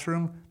next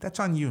classroom, that's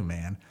on you,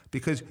 man.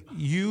 Because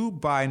you,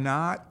 by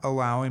not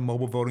allowing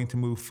mobile voting to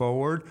move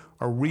forward,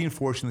 are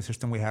reinforcing the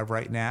system we have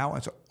right now.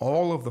 And so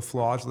all of the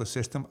flaws of the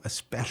system,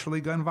 especially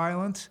gun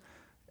violence,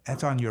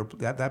 that's on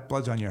that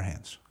blood's on your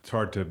hands. It's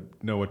hard to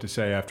know what to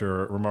say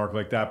after a remark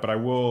like that, but I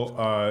will.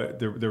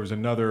 There was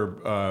another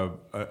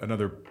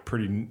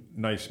pretty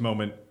nice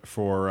moment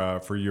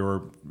for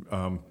your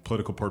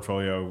political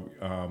portfolio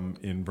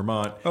in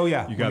Vermont. Oh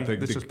yeah, you got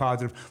this is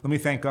positive. Let me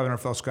thank Governor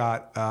Phil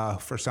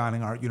Scott for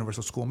signing our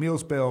universal school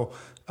meals bill.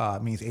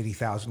 It means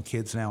 80,000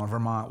 kids now in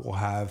Vermont will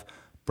have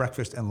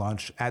breakfast and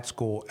lunch at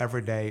school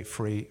every day,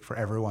 free for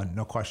everyone,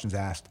 no questions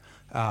asked.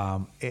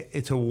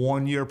 It's a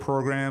one-year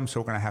program, so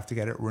we're going to have to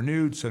get it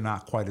renewed, so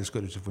not quite as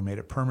good as if we made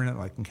it permanent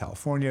like in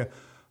California.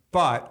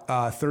 But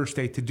third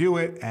state to do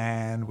it,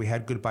 and we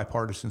had good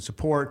bipartisan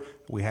support.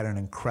 We had an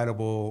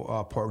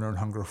incredible partner in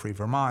Hunger-Free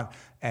Vermont.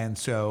 And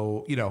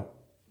so,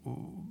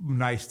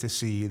 nice to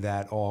see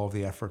that all of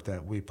the effort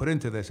that we put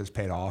into this has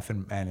paid off,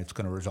 and it's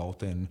going to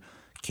result in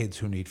kids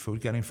who need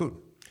food getting food.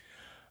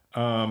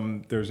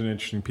 There's an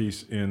interesting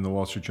piece in the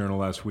Wall Street Journal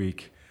last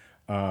week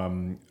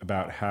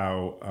about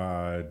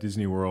how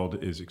Disney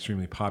World is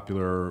extremely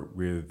popular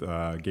with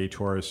gay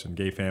tourists and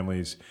gay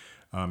families.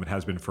 It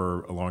has been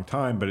for a long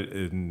time, but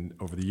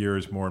over the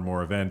years, more and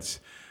more events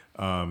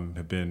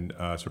have been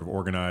sort of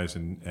organized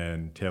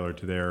and tailored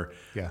to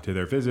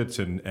their visits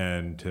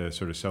and to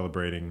sort of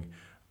celebrating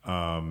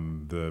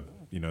the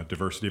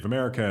diversity of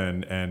America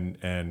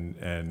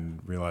and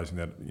realizing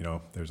that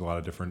there's a lot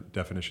of different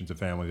definitions of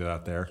families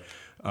out there,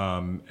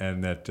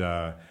 and that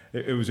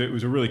it was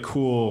a really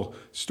cool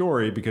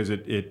story because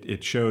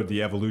it showed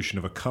the evolution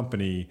of a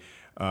company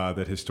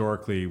that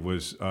historically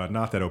was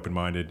not that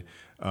open-minded,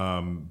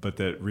 but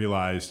that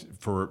realized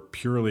for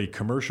purely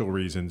commercial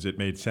reasons it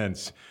made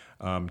sense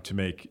to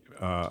make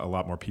a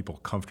lot more people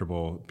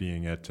comfortable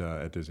being at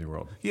Disney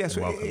World. Yeah,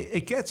 so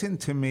it gets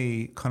into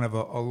me kind of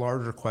a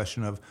larger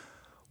question of,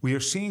 we are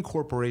seeing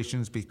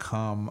corporations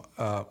become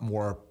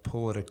more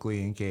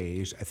politically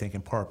engaged, I think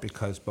in part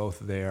because both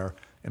their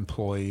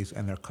employees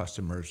and their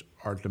customers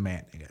are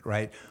demanding it,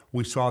 right?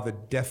 We saw the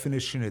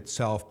definition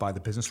itself by the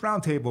Business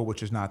Roundtable,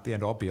 which is not the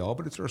end-all be-all,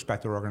 but it's a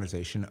respected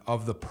organization,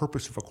 of the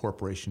purpose of a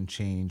corporation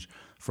change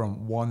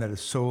from one that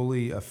is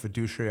solely a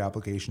fiduciary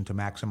obligation to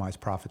maximize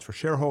profits for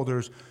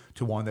shareholders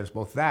to one that is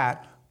both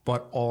that,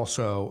 but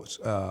also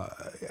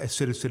a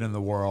citizen in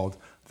the world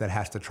that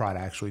has to try to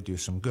actually do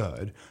some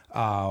good.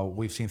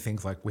 We've seen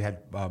things like, we had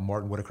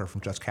Martin Whitaker from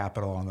Just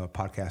Capital on the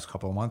podcast a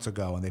couple of months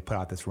ago, and they put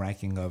out this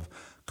ranking of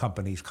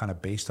companies kind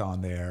of based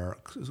on their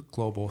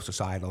global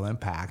societal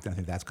impact, and I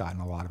think that's gotten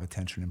a lot of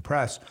attention and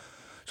press.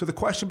 So the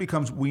question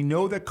becomes, we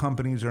know that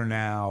companies are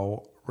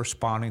now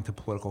responding to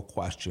political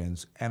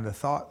questions, and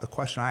the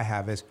question I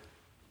have is,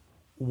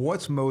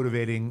 what's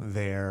motivating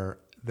them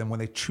when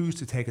they choose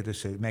to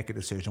make a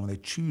decision, when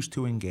they choose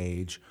to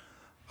engage,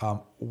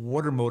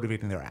 what are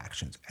motivating their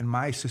actions? And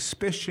my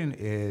suspicion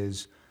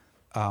is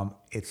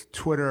it's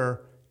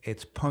Twitter,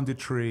 it's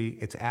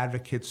punditry, it's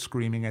advocates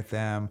screaming at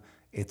them,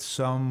 it's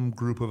some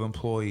group of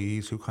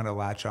employees who kind of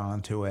latch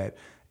on to it.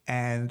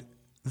 And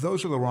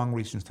those are the wrong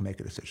reasons to make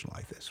a decision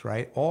like this,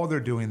 right? All they're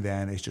doing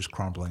then is just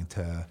crumbling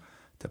to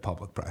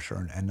public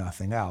pressure and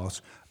nothing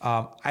else.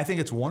 I think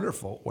it's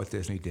wonderful what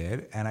Disney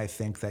did, and I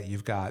think that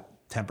you've got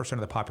 10%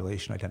 of the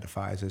population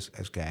identifies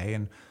as gay,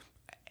 and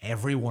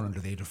everyone under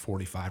the age of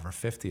 45 or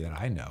 50 that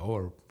I know,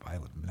 or I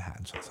live in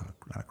Manhattan, so it's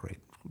not a great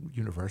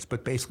universe,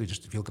 but basically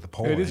just if you look at the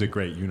polling. It is a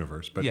great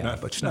universe, but not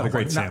a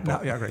great sample.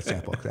 A great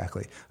sample,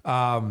 exactly.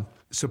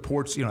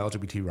 Supports,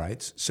 LGBT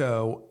rights.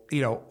 So,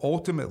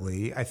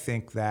 ultimately, I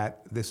think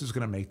that this is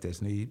going to make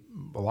Disney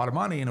a lot of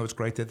money. It's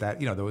great that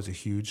there was a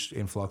huge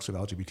influx of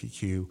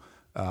LGBTQ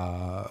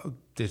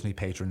Disney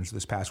patrons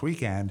this past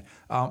weekend.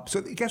 So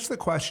it gets to the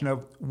question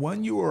of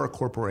when you are a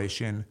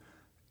corporation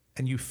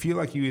and you feel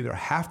like you either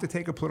have to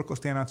take a political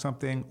stand on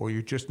something or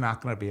you're just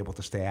not going to be able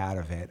to stay out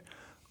of it,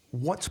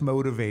 what's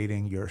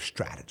motivating your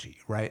strategy,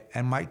 right?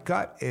 And my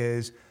gut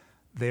is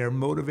they're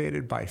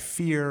motivated by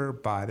fear,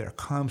 by their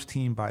comms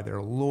team, by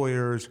their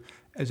lawyers,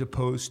 as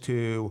opposed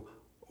to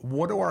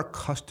what do our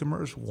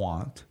customers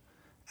want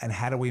and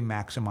how do we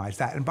maximize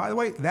that? And by the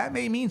way, that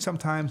may mean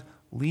sometimes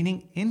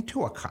leaning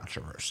into a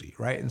controversy,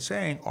 right? And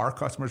saying our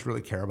customers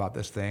really care about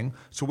this thing,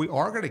 so we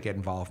are going to get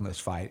involved in this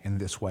fight in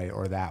this way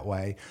or that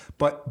way.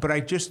 But I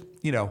just,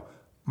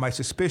 my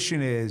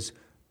suspicion is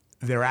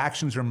their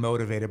actions are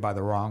motivated by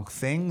the wrong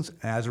things.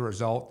 And as a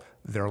result,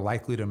 they're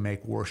likely to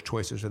make worse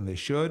choices than they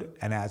should.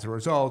 And as a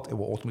result, it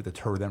will ultimately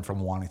deter them from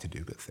wanting to do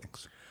good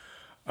things.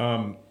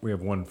 We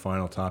have one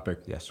final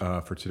topic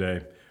for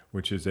today,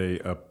 which is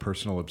a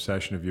personal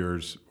obsession of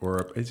yours,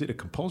 or is it a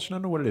compulsion? I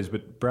don't know what it is,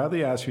 but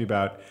Bradley asked me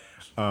about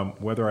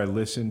whether I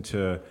listen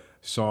to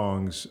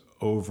songs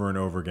over and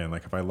over again.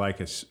 Like if I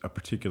like a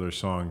particular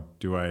song,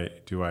 do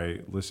I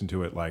listen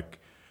to it like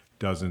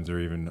dozens or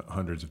even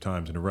hundreds of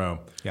times in a row?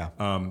 Yeah.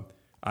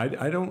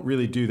 I don't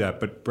really do that,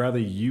 but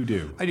Bradley, you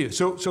do. I do.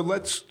 So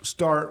let's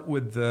start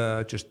with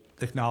the just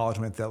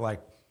acknowledgement that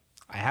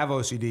I have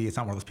OCD. It's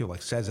not one of those people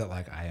says it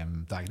like I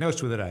am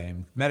diagnosed with it, I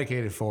am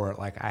medicated for it,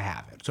 I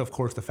have it. So of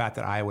course the fact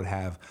that I would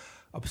have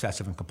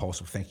obsessive and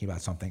compulsive thinking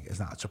about something is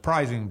not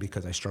surprising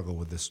because I struggle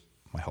with this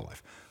my whole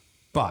life.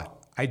 But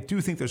I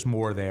do think there's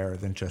more there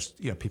than just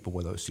people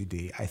with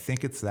OCD. I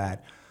think it's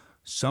that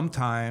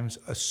sometimes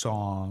a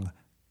song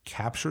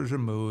captures a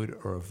mood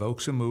or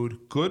evokes a mood,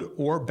 good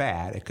or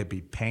bad. It could be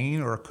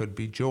pain or it could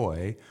be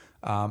joy.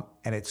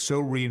 And it so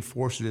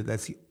reinforces it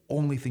that's the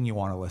only thing you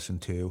want to listen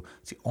to.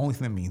 It's the only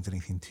thing that means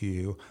anything to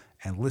you.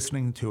 And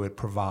listening to it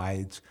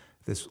provides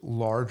this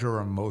larger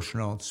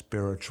emotional and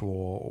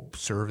spiritual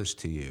service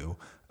to you.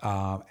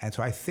 And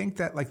so I think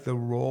that the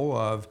role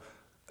of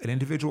an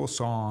individual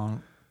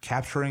song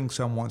capturing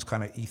someone's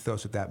kind of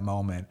ethos at that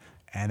moment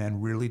and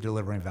then really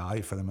delivering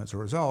value for them as a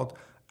result,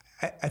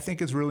 I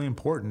think is really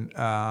important.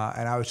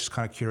 And I was just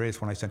kind of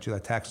curious when I sent you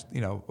that text,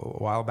 a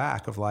while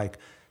back of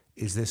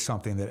is this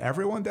something that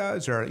everyone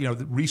does? Or,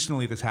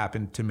 recently this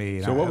happened to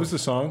me. So what was the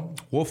song?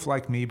 Wolf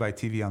Like Me by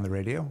TV on the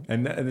Radio.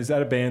 And is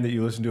that a band that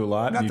you listen to a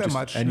lot? Not that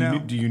much, and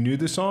no. You knew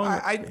the song?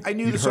 I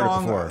knew the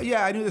song.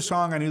 Yeah, I knew the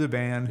song. I knew the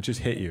band. It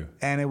just hit you.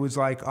 And it was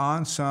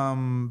on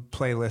some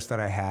playlist that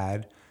I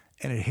had.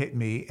 And it hit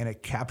me, and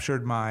it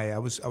captured I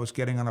was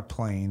getting on a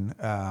plane,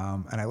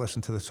 and I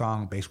listened to the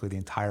song basically the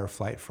entire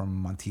flight from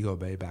Montego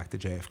Bay back to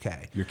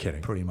JFK. You're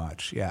kidding. Pretty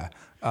much, yeah.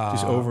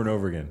 Just over and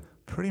over again.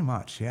 Pretty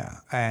much, yeah.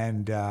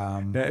 And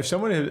now, if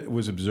someone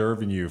was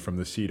observing you from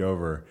the seat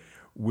over,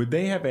 would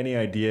they have any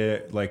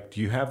idea?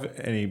 Do you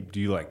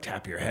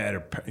tap your head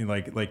or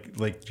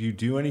do you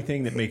do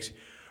anything that makes?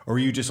 Or are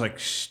you just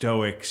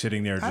stoic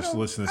sitting there just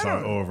listening to the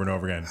song over and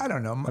over again? I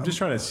don't know. I'm just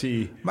trying to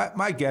see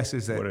my guess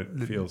is that what it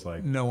feels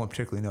like. No one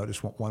particularly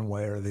noticed one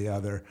way or the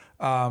other.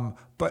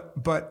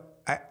 But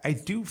I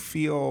do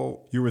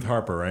feel... You're with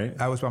Harper, right?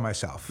 I was by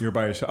myself. You were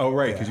by yourself? Oh,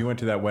 right, because you went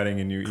to that wedding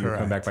and you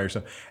come back by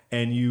yourself.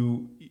 And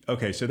you...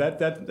 Okay, so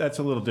that's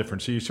a little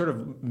different. So you're sort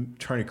of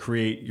trying to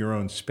create your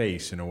own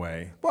space in a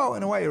way. Well,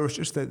 in a way, it was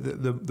just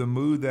the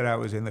mood that I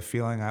was in, the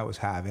feeling I was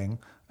having,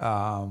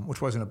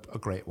 which wasn't a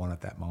great one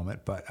at that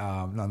moment, but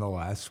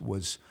nonetheless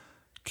was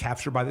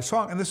captured by the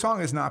song. And the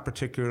song is not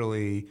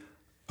particularly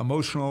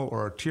emotional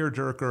or a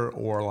tearjerker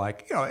or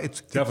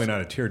it's definitely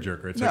not a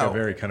tearjerker. It's a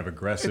very kind of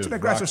aggressive. It's an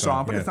aggressive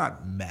song, but it's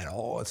not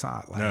metal. It's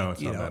not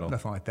it's not metal.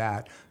 Nothing like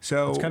that.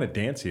 So it's kind of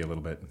dancey a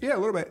little bit. Yeah, a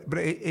little bit, but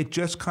it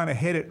just kind of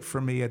hit it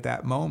for me at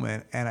that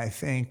moment. And I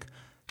think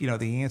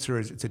the answer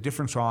is it's a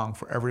different song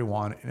for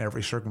everyone in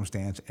every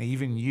circumstance, and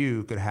even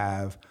you could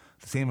have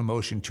the same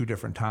emotion two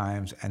different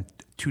times, and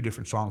two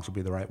different songs will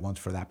be the right ones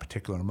for that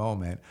particular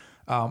moment.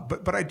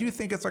 But I do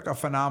think it's a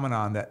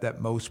phenomenon that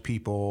most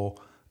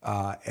people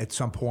at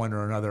some point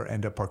or another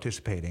end up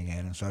participating in.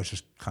 And so I was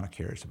just kind of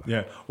curious about it.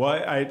 Yeah. Well,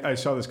 I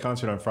saw this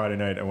concert on Friday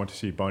night. I went to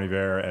see Bon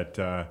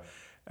Iver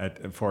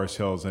at Forest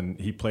Hills, and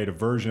he played a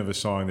version of a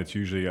song that's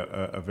usually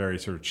a very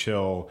sort of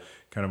chill,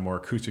 kind of more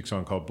acoustic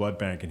song called Blood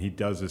Bank, and he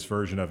does this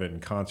version of it in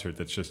concert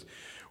that's just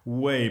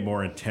way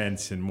more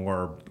intense and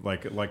more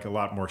like a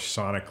lot more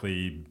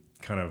sonically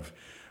kind of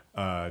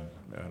I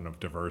don't know if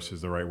diverse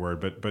is the right word,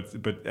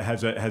 but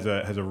has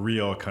a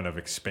real kind of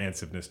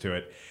expansiveness to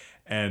it.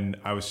 And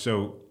I was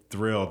so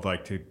thrilled,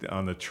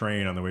 on the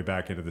train on the way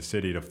back into the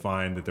city, to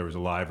find that there was a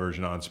live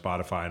version on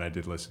Spotify, and I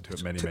did listen to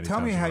it many times.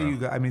 Tell me how you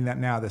got. I mean, that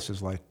now this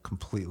is like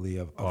completely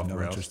of no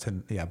rails. interest.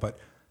 But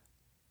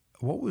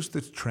what was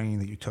the train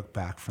that you took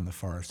back from the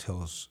Forest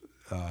Hills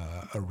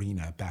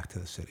arena back to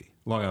the city?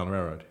 Long Island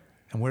Railroad.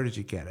 And where did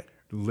you get it?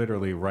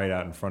 Literally right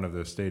out in front of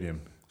the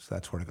stadium. So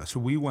that's where to go.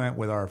 So we went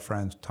with our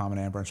friends Tom and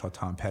Amber and saw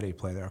Tom Petty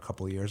play there a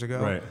couple of years ago.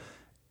 Right.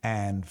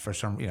 And for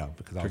some,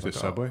 because I was like,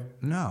 subway?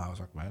 No, I was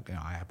like, well,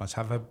 I must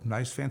have a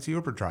nice fancy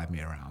Uber drive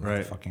me around. Like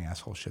the fucking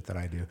asshole shit that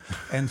I do.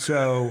 And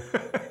so,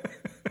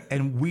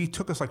 and we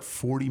took us like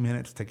 40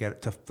 minutes to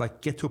get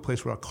to a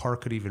place where a car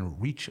could even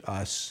reach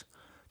us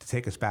to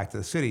take us back to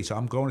the city. So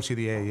I'm going to see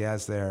the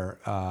AES there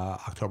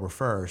October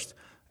 1st.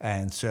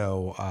 And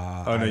so,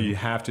 you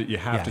have to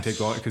take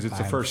the long, because it's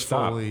the first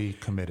stop. Fully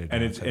committed,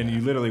 and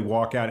you literally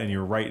walk out and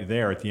you're right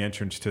there at the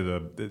entrance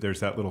to there's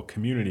that little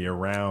community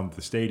around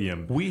the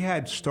stadium. We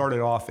had started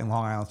off in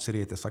Long Island City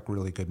at this like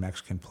really good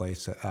Mexican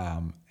place,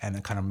 and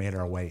then kind of made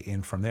our way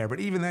in from there. But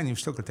even then, you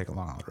still could take a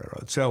Long Island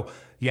Railroad. So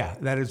yeah,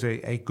 that is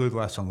a good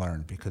lesson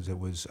learned, because it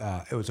was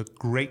a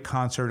great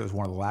concert. It was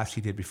one of the last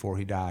he did before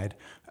he died,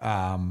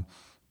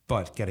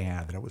 but getting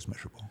out of it was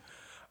miserable.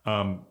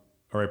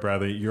 All right,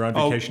 Bradley, you're on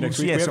vacation next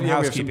week. Yeah, some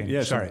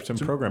housekeeping. Some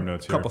program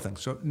notes here. A couple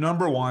things. So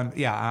number one,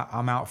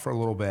 I'm out for a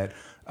little bit.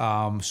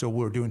 So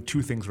we're doing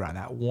two things around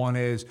that. One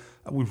is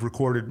we've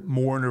recorded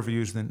more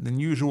interviews than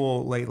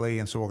usual lately,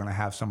 and so we're going to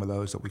have some of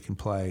those that we can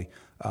play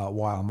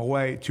while I'm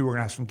away. Two, we're going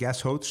to have some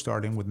guest hosts,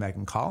 starting with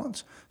Megan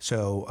Collins.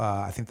 So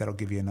I think that'll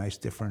give you a nice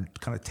different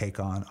kind of take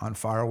on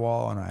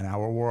Firewall and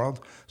our world.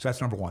 So that's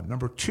number one.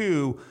 Number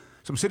two,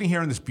 so I'm sitting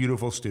here in this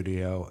beautiful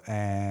studio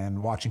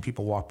and watching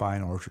people walk by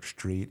on Orchard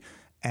Street,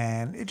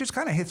 and it just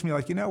kind of hits me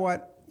like, you know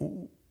what?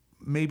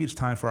 Maybe it's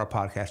time for our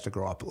podcast to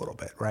grow up a little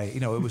bit, right?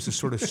 It was this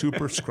sort of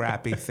super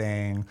scrappy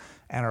thing,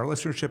 and our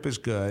listenership is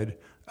good.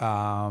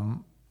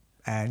 And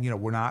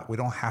we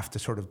don't have to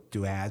sort of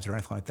do ads or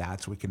anything like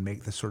that, so we can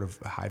make this sort of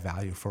high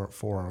value for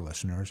our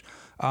listeners.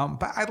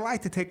 But I'd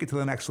like to take it to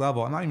the next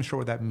level. I'm not even sure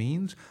what that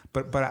means,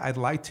 but I'd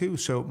like to.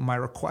 So my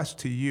request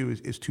to you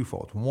is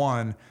twofold.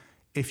 One,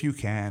 if you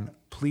can,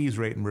 please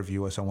rate and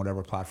review us on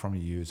whatever platform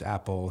you use,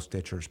 Apple,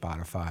 Stitcher,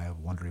 Spotify,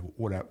 Wondery,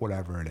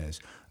 whatever it is.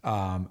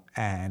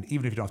 And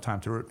even if you don't have time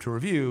to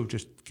review,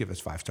 just give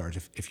us 5 stars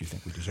if you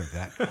think we deserve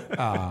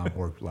that,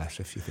 or less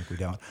if you think we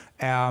don't.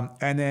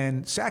 And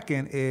then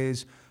second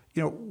is,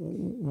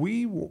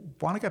 we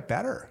want to get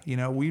better.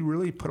 We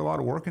really put a lot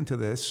of work into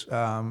this,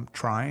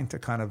 trying to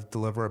kind of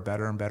deliver a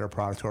better and better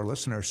product to our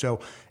listeners. So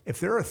if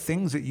there are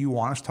things that you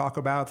want us to talk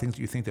about, things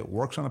that you think that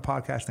works on the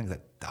podcast, things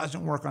that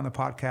doesn't work on the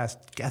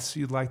podcast, guests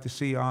you'd like to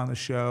see on the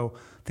show,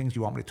 things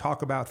you want me to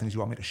talk about, things you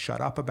want me to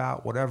shut up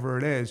about, whatever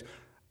it is,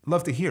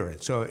 love to hear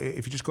it. So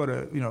if you just go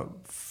to,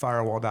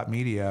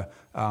 firewall.media,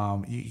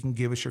 you can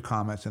give us your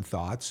comments and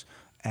thoughts.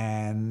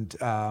 And,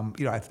 I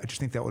just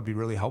think that would be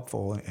really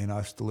helpful in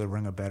us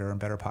delivering a better and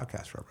better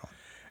podcast for everyone.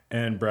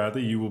 And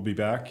Bradley, you will be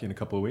back in a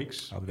couple of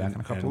weeks. I'll be back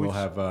in a couple of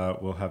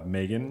weeks. We'll have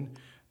Megan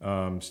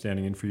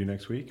standing in for you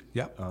next week.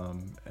 Yep.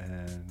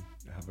 And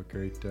have a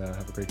great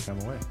time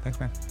away. Thanks,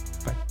 man.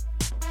 Bye.